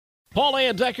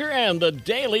Paul Decker and the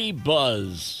Daily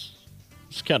BuZz.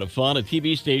 It's kind of fun. A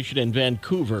TV station in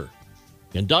Vancouver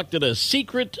conducted a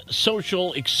secret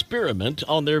social experiment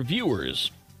on their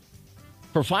viewers.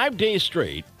 For 5 days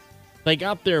straight, they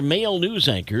got their male news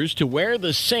anchors to wear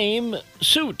the same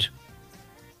suit.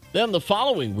 Then the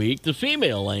following week, the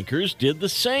female anchors did the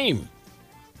same.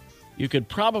 You could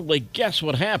probably guess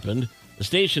what happened. The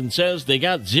station says they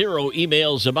got 0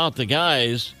 emails about the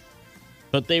guys,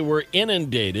 but they were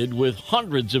inundated with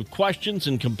hundreds of questions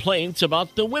and complaints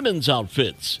about the women's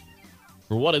outfits.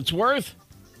 For what it's worth,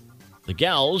 the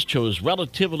gals chose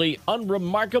relatively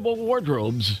unremarkable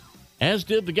wardrobes, as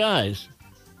did the guys.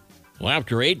 Well,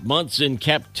 after 8 months in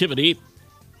captivity,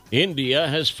 India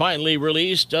has finally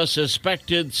released a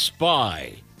suspected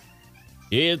spy.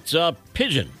 It's a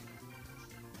pigeon.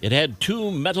 It had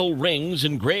 2 metal rings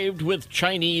engraved with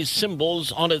Chinese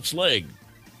symbols on its leg.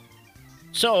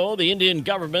 So the Indian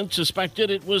government suspected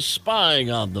it was spying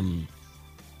on them.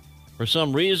 For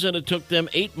some reason, it took them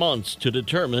 8 months to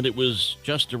determine it was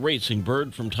just a racing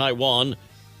bird from Taiwan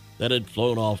that had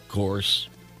flown off course.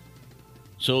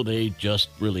 So they just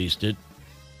released it.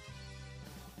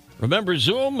 Remember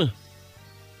Zoom?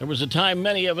 There was a time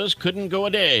many of us couldn't go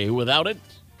a day without it.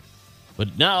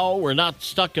 But now we're not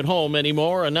stuck at home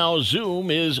anymore, and now Zoom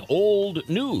is old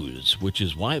news, which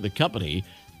is why the company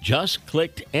just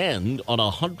clicked end on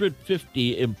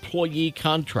 150 employee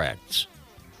contracts.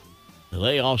 The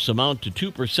layoffs amount to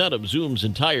 2% of Zoom's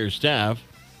entire staff.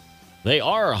 They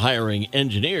are hiring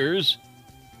engineers,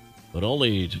 but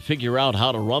only to figure out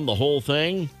how to run the whole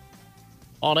thing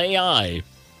on AI.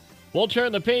 We'll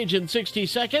turn the page in 60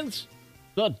 seconds.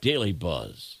 The Daily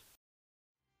BuZz.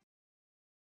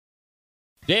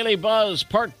 Daily BuZz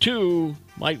Part 2.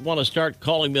 Might want to start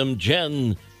calling them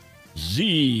Gen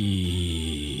Z.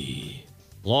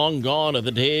 Long gone are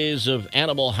the days of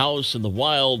Animal House and the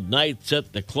wild nights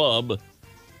at the club.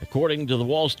 According to the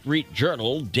Wall Street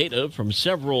Journal, data from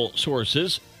several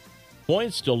sources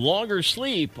points to longer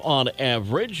sleep on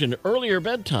average and earlier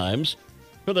bedtimes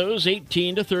for those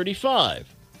 18 to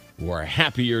 35, who are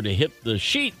happier to hit the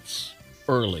sheets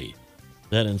early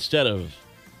than instead of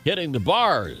hitting the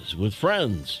bars with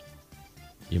friends.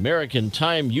 The American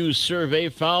Time Use Survey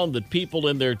found that people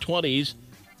in their 20s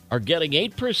are getting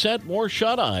 8% more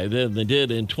shut-eye than they did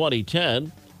in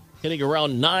 2010, getting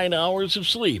around 9 hours of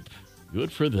sleep.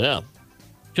 Good for them.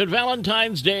 Should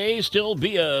Valentine's Day still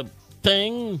be a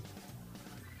thing?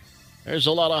 There's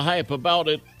a lot of hype about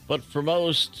it, but for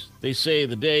most, they say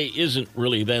the day isn't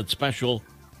really that special.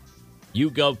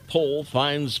 YouGov poll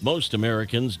finds most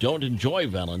Americans don't enjoy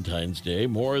Valentine's Day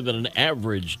more than an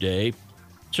average day.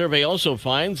 Survey also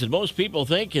finds that most people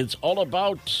think it's all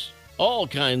about all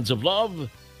kinds of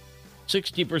love.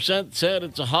 60% said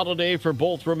it's a holiday for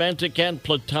both romantic and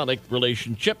platonic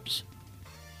relationships,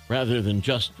 rather than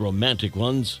just romantic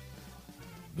ones.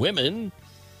 Women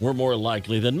were more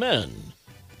likely than men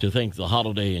to think the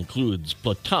holiday includes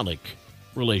platonic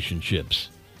relationships.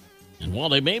 And while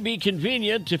they may be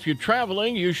convenient, if you're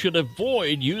traveling, you should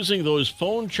avoid using those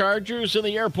phone chargers in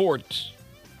the airport.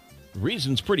 The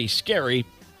reason's pretty scary.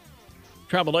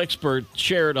 Travel expert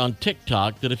shared on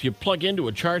TikTok that if you plug into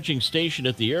a charging station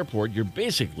at the airport, you're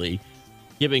basically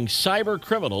giving cyber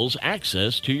criminals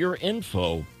access to your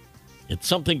info. It's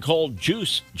something called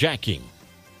juice jacking,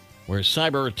 where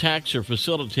cyber attacks are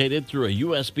facilitated through a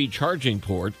USB charging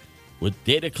port with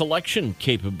data collection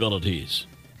capabilities.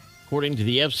 According to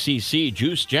the FCC,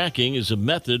 juice jacking is a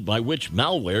method by which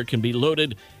malware can be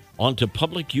loaded onto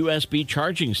public USB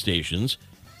charging stations,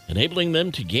 enabling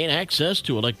them to gain access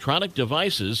to electronic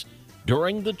devices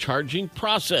during the charging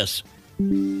process.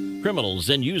 Criminals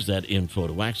then use that info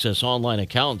to access online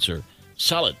accounts or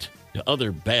sell it to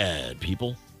other bad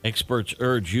people. Experts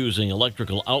urge using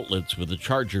electrical outlets with a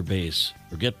charger base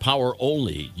or get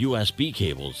power-only USB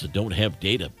cables that don't have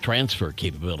data transfer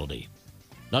capability.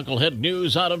 Knucklehead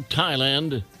news out of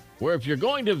Thailand, where if you're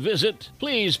going to visit,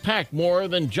 please pack more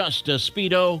than just a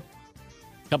Speedo.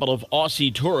 A couple of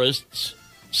Aussie tourists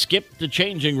skipped the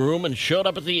changing room and showed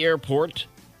up at the airport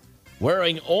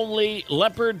wearing only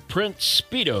leopard print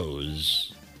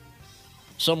Speedos.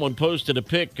 Someone posted a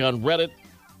pic on Reddit.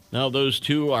 Now those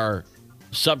two are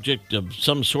subject of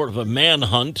some sort of a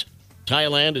manhunt.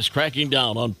 Thailand is cracking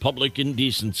down on public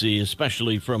indecency,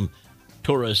 especially from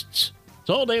tourists.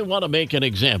 So they want to make an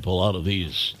example out of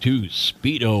these two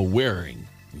Speedo-wearing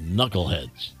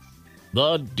knuckleheads.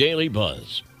 The Daily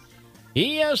BuZz.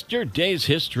 Yesterday's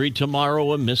history,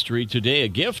 tomorrow a mystery, today a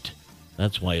gift.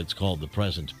 That's why it's called the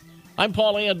present. I'm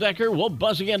Paul Decker. We'll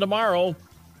buzz again tomorrow.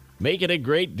 Make it a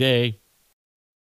great day.